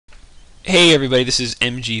Hey everybody, this is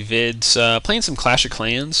MGVids, playing some Clash of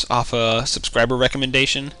Clans off a subscriber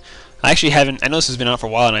recommendation. I actually haven't, I know this has been out for a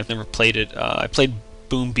while and I've never played it. I played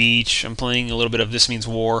Boom Beach, I'm playing a little bit of This Means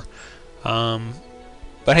War. But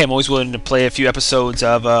hey, I'm always willing to play a few episodes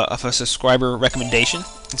of a subscriber recommendation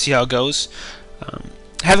and see how it goes. I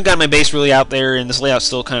haven't gotten my base really out there, and this layout's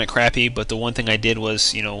still kind of crappy, but the one thing I did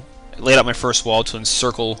was, I laid out my first wall to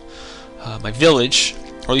encircle my village,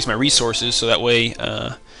 or at least my resources, so that way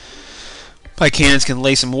my cannons can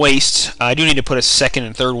lay some waste. I do need to put a second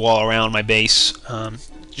and third wall around my base,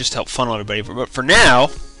 just to help funnel everybody. But for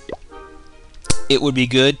now, it would be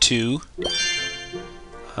good to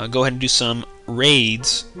go ahead and do some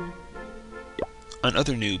raids on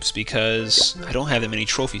other noobs, because I don't have that many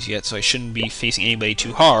trophies yet, so I shouldn't be facing anybody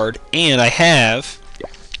too hard. And I have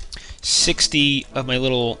 60 of my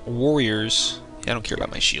little warriors. Yeah, I don't care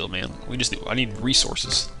about my shield, man. I need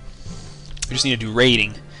resources. We just need to do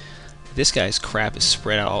raiding. This guy's crap is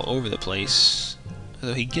spread out all over the place,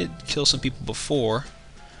 although he did kill some people before.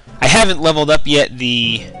 I haven't leveled up yet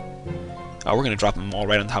the... Oh, we're going to drop them all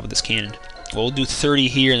right on top of this cannon. Well, we'll do 30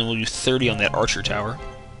 here, and then we'll do 30 on that archer tower.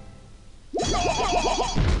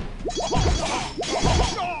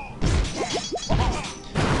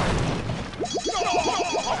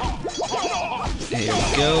 There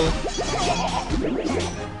we go.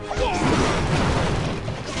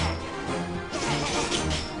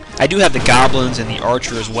 I do have the goblins and the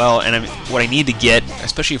archer as well, and what I need to get,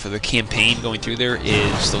 especially for the campaign going through there,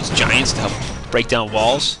 is those giants to help break down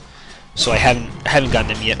walls. So I haven't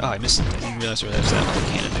gotten them yet. Oh, I missed. I didn't realize there was that little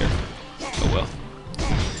cannon there. Oh well.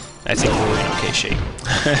 I think we're in okay shape.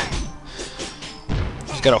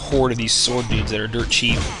 He's got a horde of these sword dudes that are dirt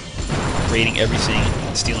cheap, raiding everything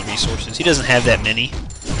and stealing resources. He doesn't have that many,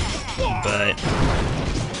 but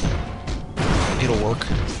it'll work.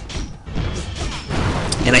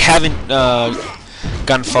 And I haven't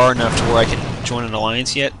gotten far enough to where I can join an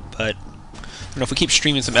alliance yet, but if we keep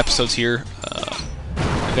streaming some episodes here,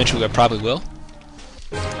 eventually I probably will.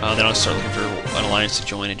 Then I'll start looking for an alliance to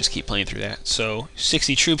join and just keep playing through that. So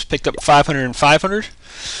 60 troops, picked up 500 and 500.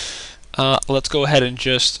 Let's go ahead and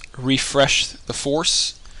just refresh the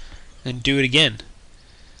force and do it again.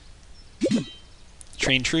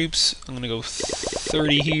 Train troops. I'm going to go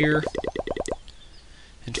 30 here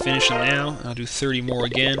and finish them now. I'll do 30 more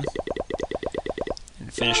again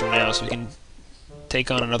and finish them now, so we can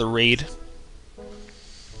take on another raid.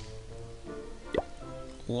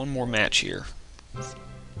 One more match here.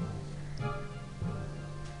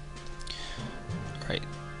 Alright,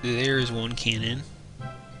 there is one cannon.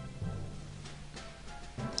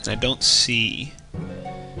 And I don't see...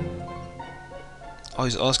 Oh,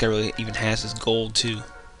 this guy really even has his gold too,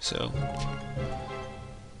 so...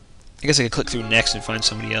 I guess I could click through next and find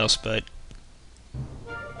somebody else, but...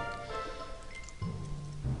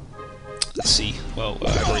 Let's see. Well,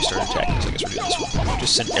 I've already started attacking, so I guess we're doing this one.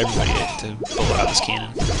 Just send everybody to blow out this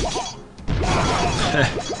cannon.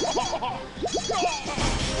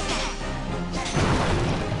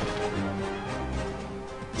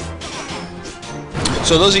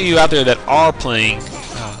 So those of you out there that are playing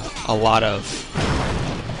a lot of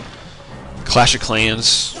Clash of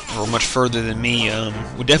Clans, or much further than me,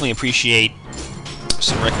 would definitely appreciate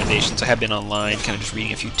some recommendations. I have been online, kind of just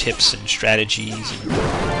reading a few tips and strategies,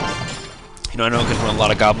 and I know I can run a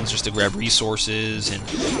lot of goblins just to grab resources, and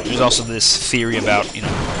there's also this theory about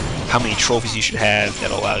how many trophies you should have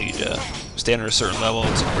that allow you to stay under a certain level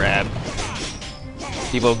to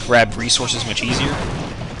be able to grab resources much easier.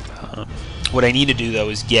 What I need to do though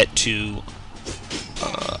is get to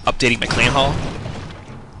updating my clan hall,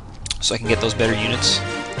 so I can get those better units.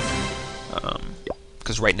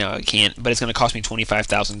 Because right now I can't, but it's going to cost me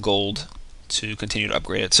 25,000 gold to continue to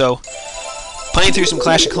upgrade it. So, playing through some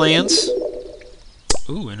Clash of Clans.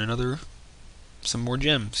 Ooh, and some more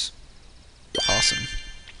gems. Awesome.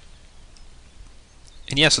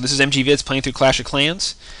 And yeah, so this is MGVids playing through Clash of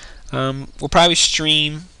Clans. We'll probably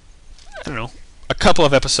stream, I don't know, a couple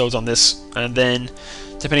of episodes on this, and then,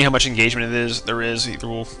 depending how much engagement there is,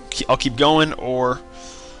 either I'll keep going, or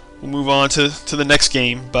we'll move on to the next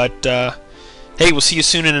game. But hey, we'll see you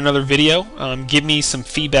soon in another video. Give me some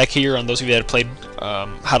feedback here on those of you that have played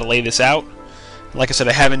how to lay this out. Like I said,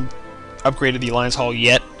 I haven't upgraded the Alliance Hall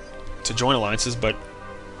yet to join alliances, but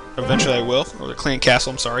eventually I will, or the Clan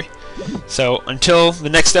Castle, I'm sorry. So until the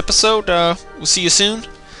next episode, we'll see you soon,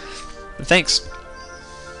 and thanks.